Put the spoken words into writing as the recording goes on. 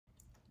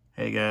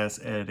Hey guys,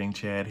 editing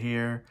Chad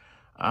here.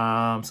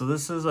 So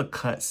this is a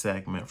cut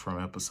segment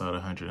from episode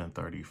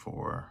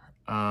 134.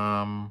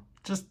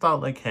 Just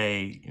thought like,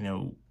 hey,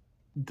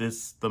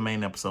 the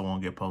main episode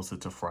won't get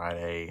posted to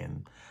Friday,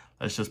 and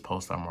let's just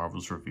post our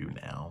Marvels review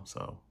now.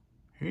 So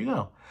here you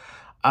go.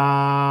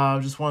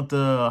 Just want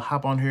to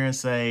hop on here and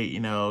say,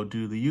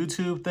 do the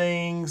YouTube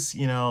things,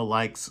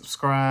 like,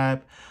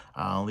 subscribe,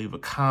 leave a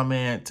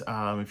comment.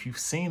 If you've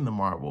seen the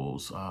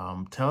Marvels,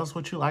 tell us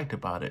what you liked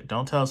about it.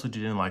 Don't tell us what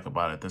you didn't like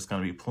about it. There's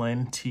going to be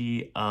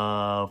plenty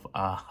of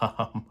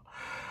of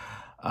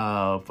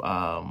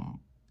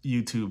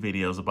YouTube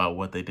videos about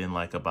what they didn't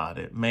like about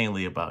it,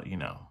 mainly about, you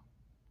know.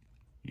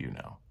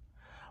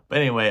 But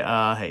anyway,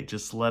 hey,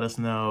 just let us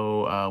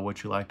know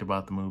what you liked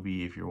about the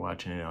movie. If you're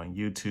watching it on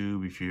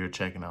YouTube, if you're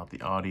checking out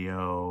the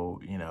audio,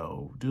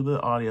 do the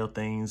audio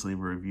things. Leave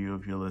a review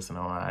if you're listening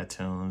on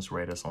iTunes.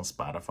 Rate us on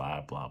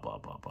Spotify. Blah blah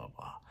blah blah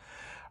blah.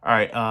 All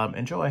right,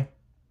 enjoy.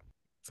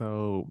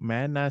 So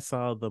Matt and I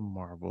saw the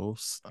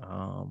Marvels.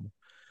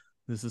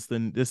 This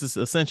is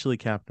essentially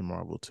Captain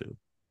Marvel 2.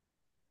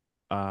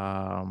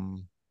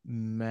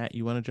 Matt,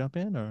 you want to jump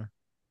in or?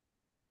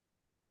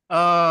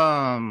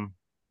 Um,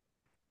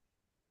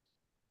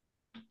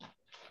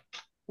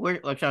 where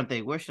I'm trying to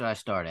think, where should I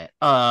start at?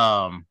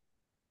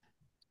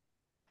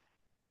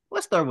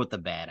 Let's start with the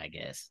bad, I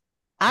guess.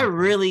 I Okay.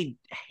 really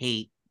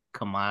hate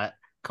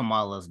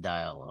Kamala's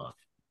dialogue.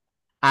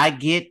 I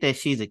get that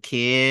she's a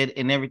kid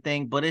and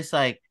everything, but it's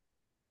like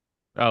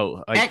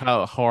Oh, like act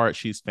how hard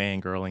she's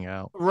fangirling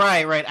out.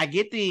 right. I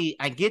get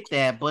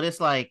that, but it's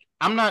like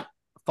I'm not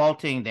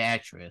faulting the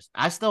actress.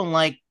 I still don't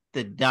like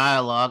the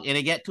dialogue, and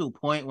it got to a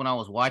point when I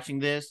was watching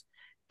this,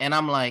 and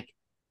I'm like,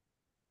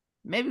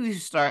 maybe we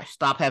should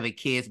stop having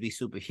kids be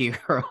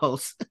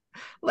superheroes.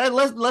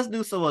 Let's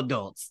do some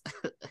adults.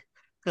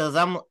 Cause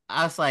I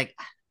was like,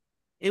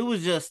 it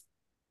was just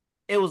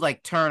it was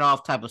like turn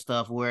off type of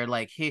stuff where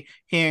like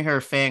hearing her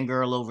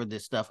fangirl over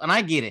this stuff. And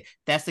I get it.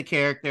 That's the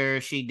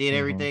character. She did Mm-hmm.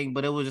 everything,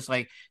 but it was just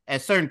like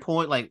at a certain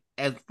point, like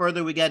as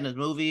further we got in this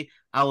movie,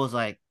 I was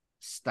like,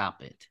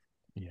 stop it.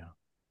 Yeah.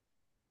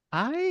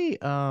 I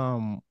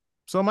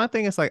so my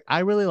thing is like I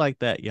really like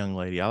that young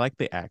lady. I like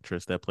the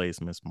actress that plays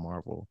Miss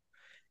Marvel.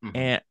 Mm-hmm.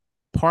 And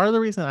part of the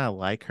reason I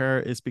like her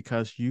is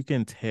because you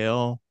can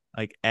tell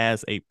like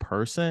as a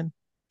person,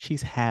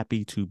 she's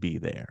happy to be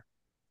there.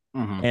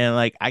 Mm-hmm. And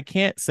like I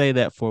can't say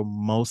that for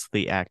most of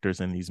the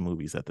actors in these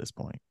movies at this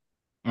point.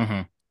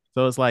 Mm-hmm.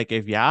 So it's like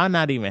if y'all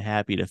not even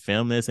happy to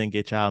film this and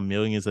get y'all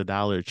millions of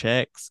dollar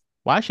checks,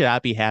 why should I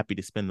be happy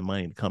to spend the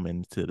money to come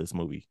into this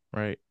movie,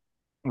 right?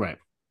 Right.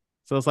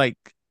 So it's like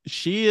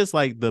she is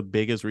like the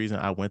biggest reason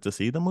I went to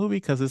see the movie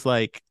because it's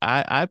like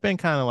I've been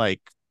kind of like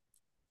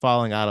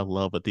falling out of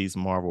love with these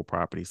Marvel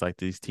properties, like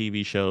these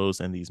TV shows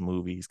and these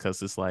movies,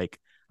 because it's like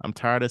I'm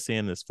tired of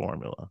seeing this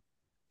formula.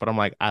 But I'm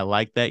like, I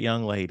like that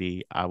young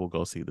lady. I will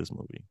go see this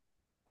movie.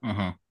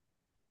 Mm-hmm.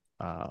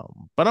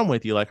 But I'm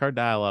with you. Like her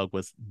dialogue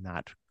was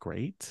not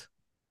great.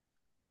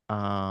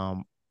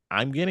 I'm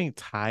getting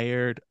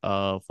tired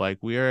of like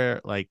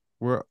we're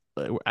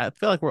I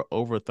feel like we're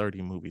over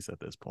 30 movies at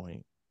this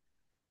point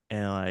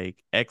and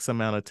like X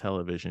amount of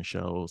television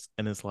shows.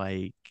 And it's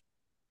like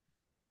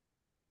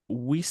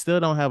we still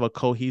don't have a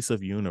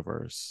cohesive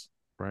universe,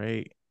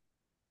 right?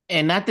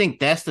 And I think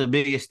that's the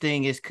biggest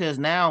thing is because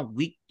now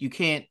we you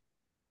can't.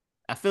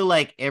 I feel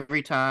like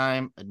every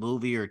time a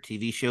movie or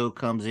TV show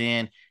comes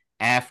in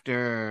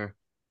after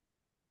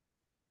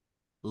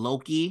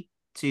Loki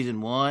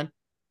season one,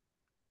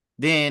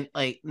 then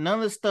like none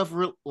of the stuff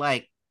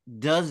like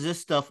does this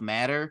stuff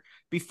matter?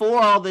 Before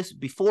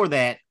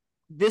that,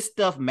 this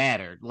stuff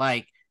mattered.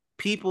 Like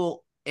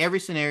people, every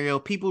scenario,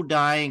 people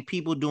dying,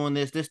 people doing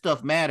this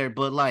stuff mattered.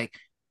 But like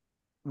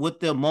with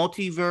the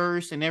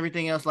multiverse and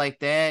everything else like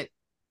that,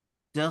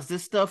 does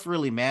this stuff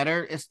really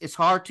matter? It's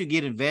hard to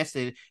get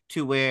invested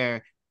to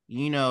where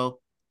you know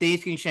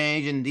things can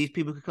change and these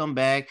people can come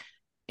back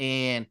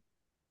and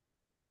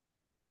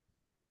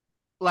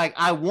like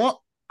I want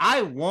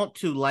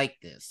to like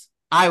this.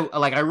 I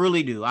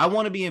really do. I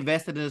want to be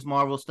invested in this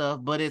Marvel stuff,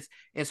 but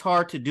it's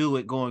hard to do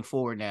it going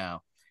forward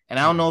now. And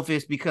I don't Yeah. know if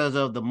it's because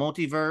of the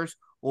multiverse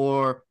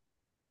or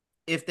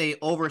if they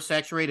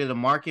oversaturated the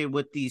market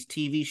with these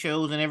TV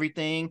shows and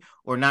everything,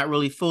 or not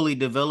really fully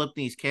developed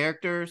these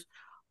characters.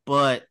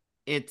 But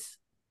it's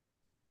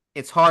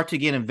it's hard to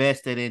get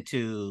invested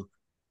into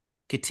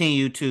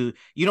continue to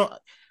you don't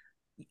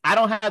I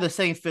don't have the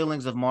same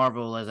feelings of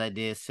Marvel as I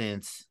did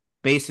since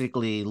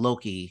basically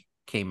Loki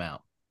came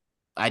out.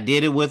 I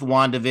did it with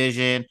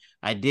WandaVision.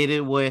 I did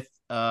it with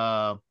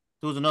there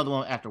was another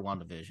one after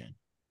WandaVision.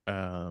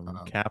 Um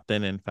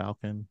Captain and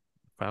Falcon,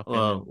 Falcon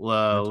well and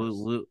well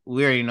Winters.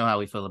 we already know how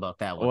we feel about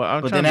that one. Well,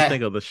 I'm But then trying to that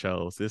think of the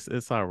shows.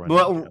 It's all running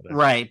well together.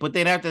 right, but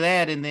then after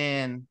that and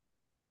then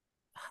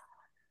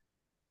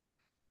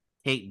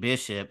Kate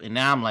Bishop and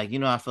now I'm like, you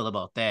know how I feel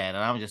about that. And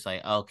I'm just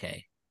like,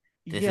 okay,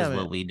 this Yeah, is man.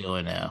 what we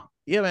doing now.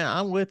 Yeah, man.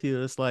 I'm with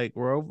you. It's like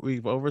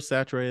we've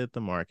oversaturated the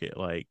market.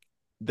 Like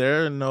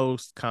there are no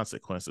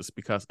consequences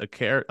because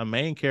a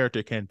main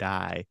character can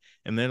die,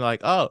 and they're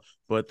like, oh,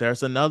 but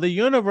there's another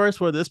universe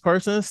where this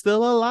person is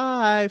still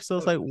alive. So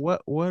it's like,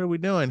 what are we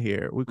doing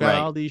here? We've got Right.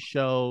 all these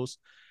shows,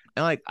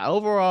 and like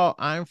overall,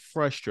 I'm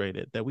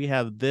frustrated that we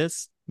have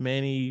this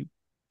many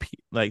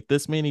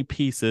this many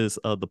pieces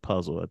of the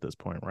puzzle at this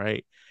point,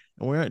 right?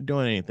 And we're not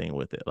doing anything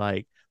with it.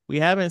 Like we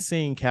haven't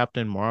seen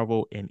Captain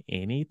Marvel in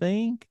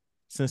anything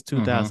since Mm-hmm.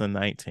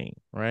 2019,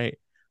 right?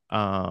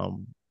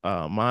 Um,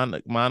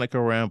 Monica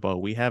Rambeau,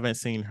 we haven't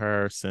seen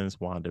her since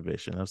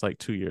WandaVision. That was like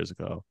 2 years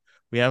ago.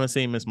 We haven't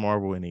seen Miss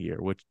Marvel in a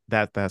year, which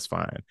that's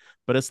fine.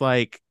 But it's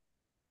like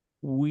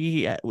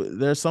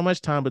there's so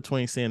much time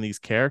between seeing these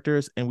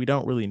characters and we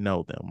don't really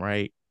know them,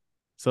 right?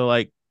 So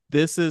like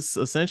this is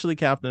essentially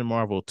Captain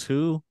Marvel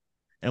 2,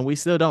 and we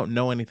still don't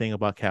know anything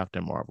about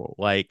Captain Marvel.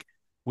 Like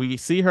we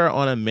see her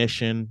on a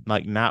mission,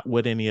 like not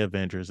with any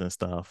Avengers and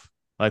stuff.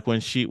 Like when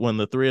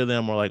the three of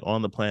them are like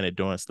on the planet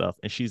doing stuff,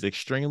 and she's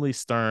extremely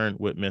stern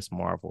with Miss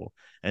Marvel.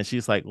 And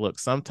she's like, look,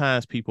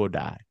 sometimes people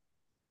die.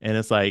 And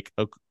it's like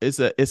it's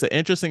an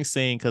interesting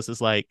scene because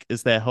it's like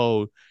it's that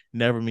whole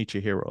never meet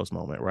your heroes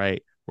moment,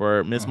 right?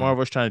 Where Miss Mm-hmm.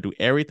 Marvel's trying to do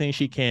everything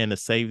she can to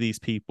save these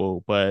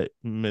people, but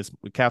Miss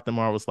Captain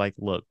Marvel's like,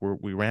 look,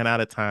 we ran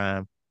out of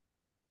time.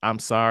 I'm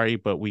sorry,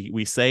 but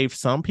we saved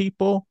some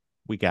people.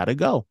 We gotta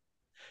go.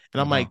 And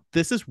I'm Mm-hmm. like,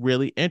 this is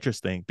really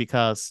interesting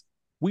because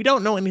we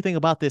don't know anything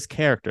about this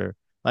character.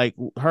 Like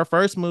her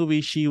first movie,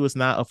 she was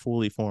not a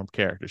fully formed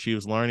character. She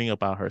was learning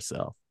about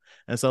herself.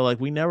 And so like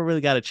we never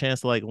really got a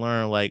chance to like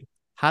learn like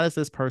how does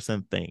this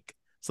person think?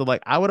 So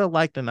like I would have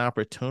liked an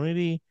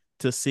opportunity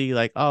to see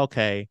like, oh,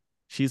 okay,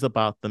 she's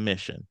about the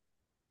mission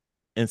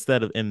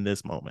instead of in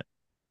this moment.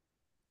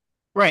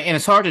 Right, and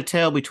it's hard to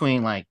tell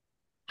between like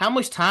how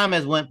much time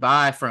has went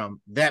by from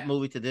that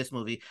movie to this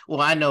movie.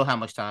 Well, I know how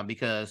much time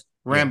because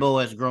Yeah. Rambo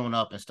has grown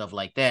up and stuff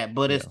like that.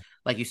 But it's Yeah.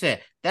 like you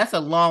said, that's a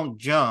long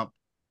jump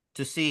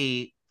to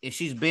see if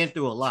she's been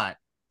through a lot.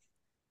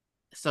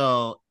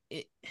 So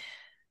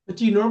But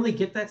do you normally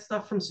get that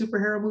stuff from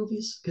superhero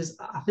movies? Because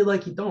I feel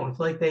like you don't. I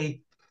feel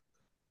like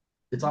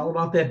it's all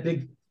about that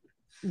big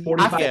I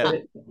 45 feel Yeah.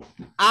 minute.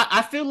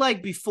 I feel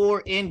like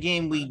before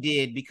Endgame we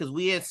did because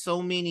we had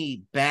so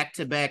many back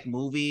to back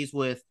movies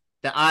with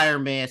the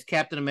Iron Man's,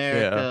 Captain Yeah.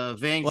 America,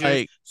 Avengers.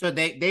 Like So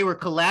they were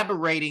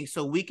collaborating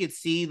so we could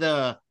see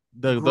the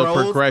the growth.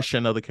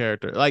 progression of the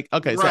character. Like,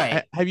 okay, so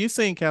Right. have you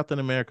seen Captain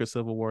America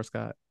Civil War,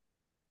 Scott?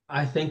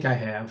 I think I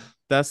have.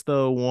 That's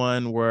the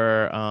one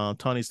where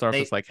Tony Stark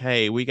was They like,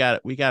 "Hey, we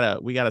gotta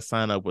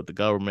sign up with the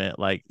government.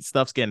 Like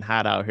stuff's getting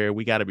hot out here.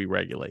 We gotta be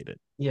regulated."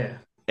 Yeah.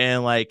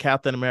 And like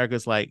Captain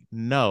America's like,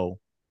 "No,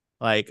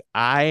 like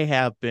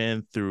I've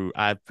been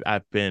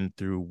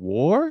through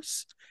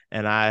wars,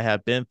 and I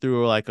have been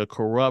through like a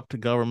corrupt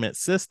government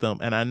system,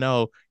 and I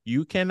know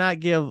you cannot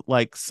give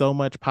like so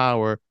much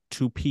power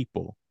to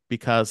people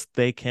because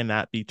they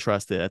cannot be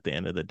trusted at the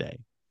end of the day."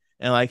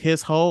 And like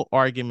his whole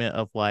argument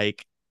of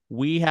like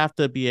we have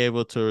to be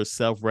able to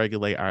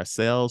self-regulate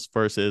ourselves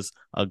versus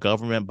a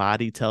government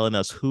body telling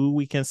us who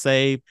we can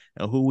save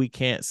and who we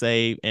can't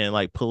save, and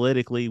like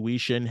politically we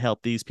shouldn't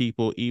help these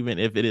people even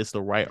if it is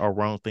the right or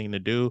wrong thing to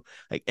do.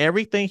 Like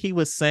everything he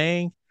was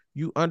saying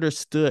you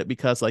understood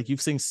because like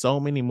you've seen so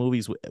many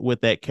movies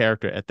with that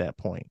character at that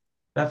point.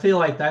 I feel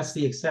like that's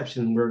the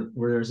exception where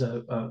there's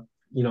a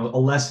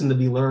lesson to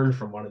be learned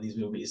from one of these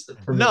movies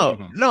for me. No,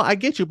 Mhm. no, I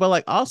get you, but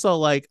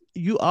like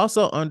you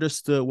also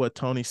understood what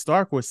Tony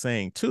Stark was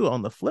saying too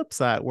on the flip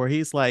side, where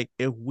he's like,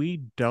 if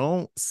we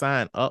don't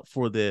sign up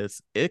for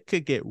this, it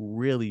could get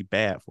really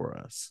bad for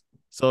us.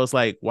 So it's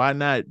like, why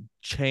not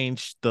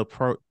change the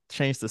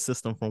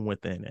system from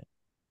within it?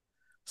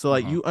 So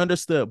like Mhm. you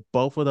understood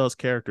both of those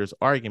characters'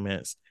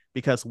 arguments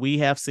because we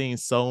have seen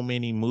so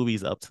many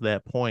movies up to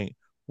that point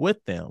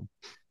with them.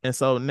 And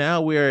so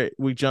now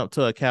we jump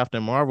to a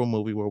Captain Marvel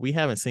movie where we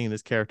haven't seen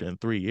this character in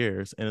 3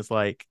 years. And it's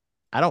like,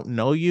 I don't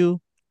know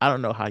you. I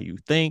don't know how you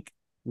think.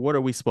 What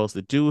are we supposed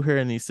to do here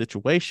in these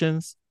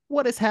situations?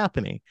 What is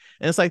happening?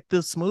 And it's like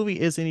this movie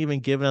isn't even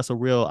giving us a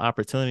real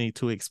opportunity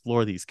to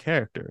explore these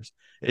characters.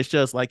 It's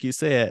just like you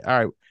said,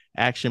 all right,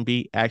 action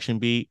beat,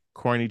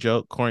 corny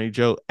joke,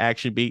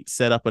 action beat,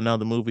 set up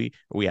another movie,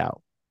 we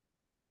out.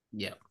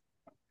 Yeah.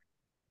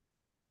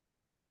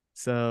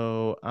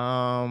 So,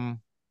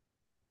 I'm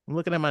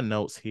looking at my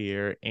notes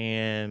here,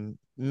 and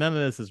none of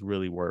this is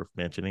really worth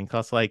mentioning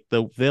because, like,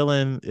 the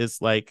villain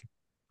is like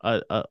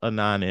a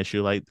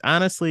non-issue. Like,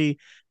 honestly,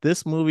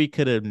 this movie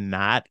could have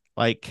not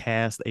like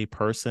cast a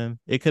person.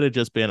 It could have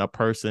just been a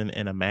person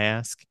in a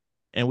mask,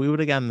 and we would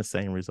have gotten the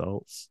same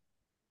results.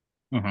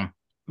 Mhm.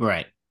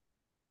 Right.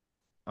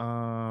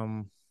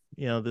 Um,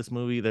 this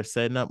movie they're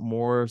setting up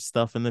more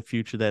stuff in the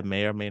future that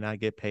may or may not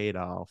get paid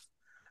off.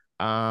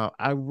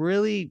 I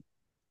really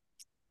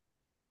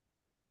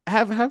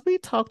have we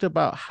talked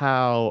about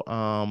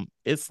how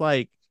it's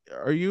like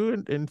are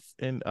you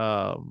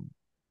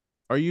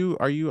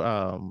are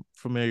you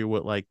familiar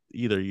with like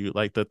either you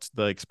like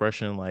the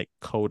expression like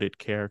coded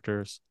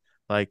characters,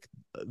 like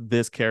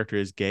this character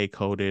is gay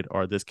coded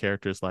or this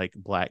character is like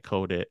black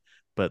coded,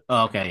 but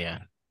Okay, yeah.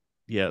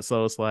 Yeah,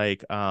 so it's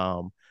like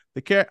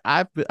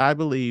I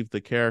believe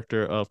the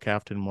character of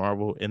Captain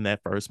Marvel in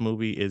that first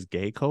movie is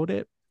gay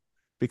coded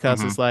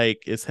because Mm-hmm. it's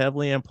like it's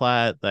heavily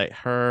implied that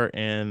her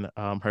and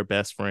her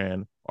best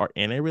friend are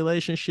in a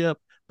relationship,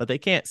 but they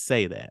can't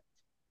say that.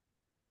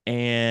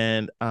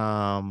 And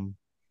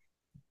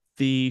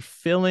the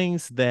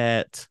feelings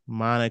that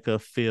Monica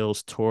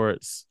feels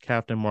towards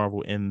Captain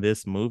Marvel in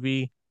this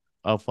movie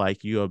of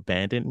like you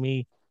abandoned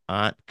me,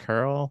 Aunt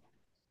Carol,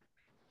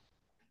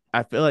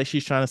 I feel like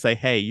she's trying to say,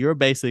 "Hey, you're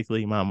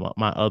basically my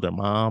other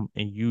mom,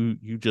 and you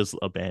just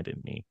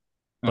abandoned me."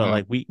 But Mm-hmm.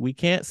 like we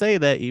can't say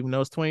that, even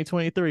though it's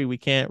 2023. We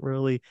can't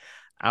really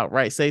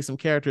outright say some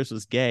characters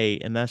was gay,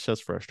 and that's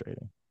just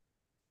frustrating.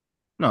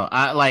 No,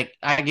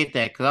 I get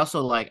that because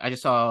also like I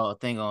just saw a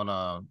thing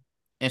on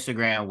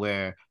Instagram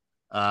where it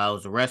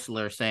was a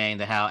wrestler saying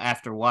that how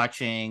after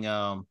watching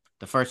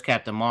the first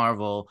Captain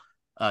Marvel,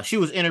 she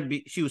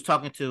was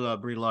talking to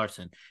Brie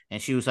Larson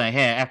and she was like,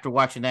 hey, after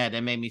watching that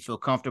made me feel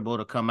comfortable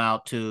to come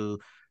out to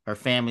her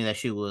family that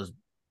she was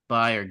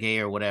bi or gay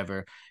or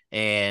whatever,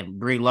 and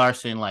Brie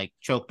Larson like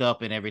choked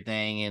up and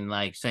everything and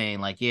like saying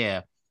like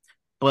yeah,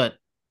 but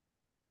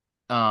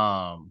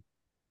um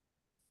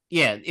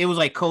yeah, it was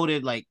like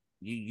coded like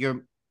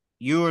you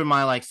were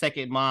my like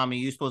second mom and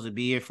you supposed to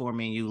be here for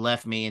me and you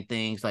left me and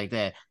things like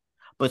that.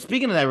 But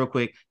speaking of that real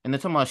quick, and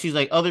then talking about she's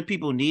like other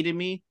people needed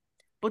me,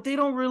 but they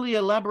don't really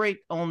elaborate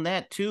on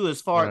that too.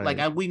 As far like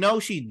Right, we know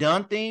she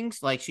done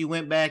things like she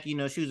went back, you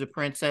know, she was a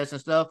princess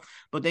and stuff,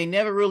 but they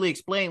never really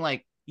explain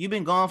like you've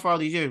been gone for all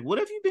these years. What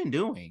have you been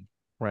doing?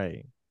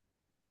 right.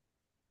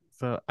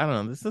 So I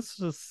don't know. This is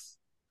just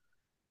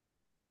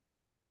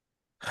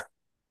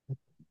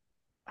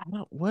I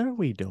don't. What are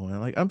we doing?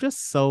 Like I'm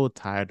just so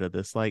tired of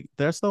this. Like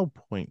there's no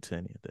point to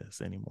any of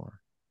this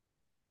anymore.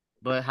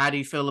 But how do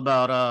you feel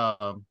about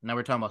now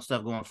we're talking about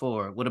stuff going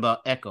forward? What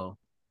about Echo?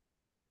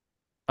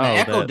 Now Oh,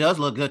 Echo that does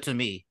look good to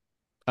me.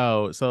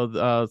 Oh,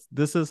 so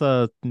this is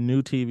a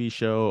new TV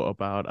show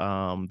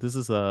about this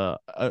is the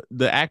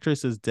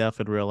actress is deaf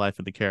in real life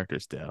and the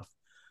character's deaf.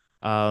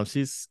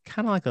 She's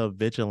kind of like a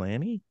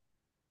vigilante.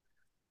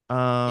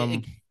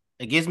 it, Um,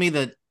 it gives me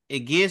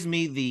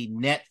the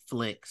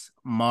Netflix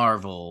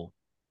Marvel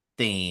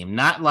theme,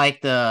 not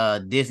like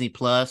the Disney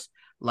Plus,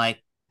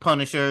 like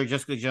Punisher,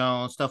 Jessica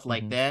Jones, stuff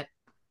like mhm. that.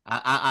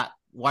 I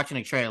watching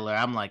a trailer,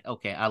 I'm like,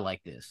 okay, I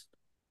like this,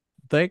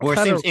 They or it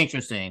cut a seems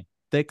interesting.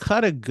 they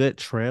cut a good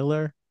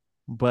trailer,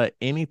 but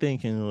anything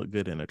can look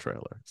good in a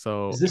trailer.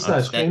 Is So this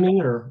That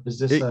streaming or is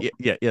this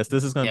yes,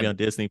 this is going to be yeah on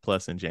Disney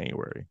Plus in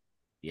January.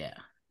 yeah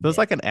So it's yeah.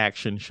 like an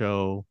action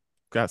show,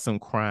 got some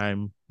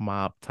crime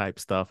mob type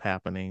stuff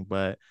happening,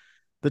 but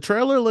the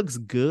trailer looks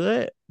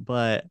good,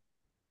 but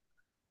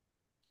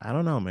I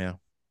don't know, man.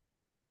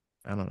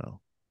 I don't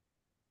know.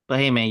 But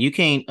hey, man, you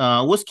can't.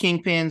 What's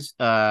Kingpin's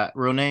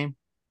real name?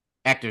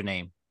 Actor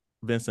name?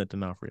 Vincent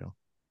D'Onofrio.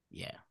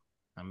 Yeah,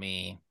 I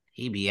mean,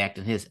 he be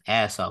acting his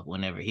ass off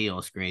whenever he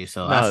on screen,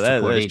 so I No,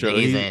 support that's anything true.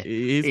 he's at.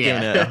 He's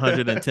giving Yeah, it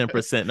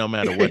 110% no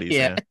matter what he's yeah.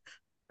 in.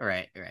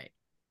 Right, right.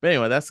 But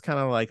anyway, that's kind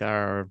of like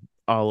our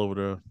all over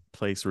the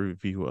place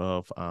review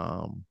of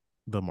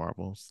the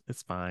Marvels.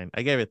 It's fine.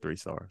 I gave it 3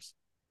 stars.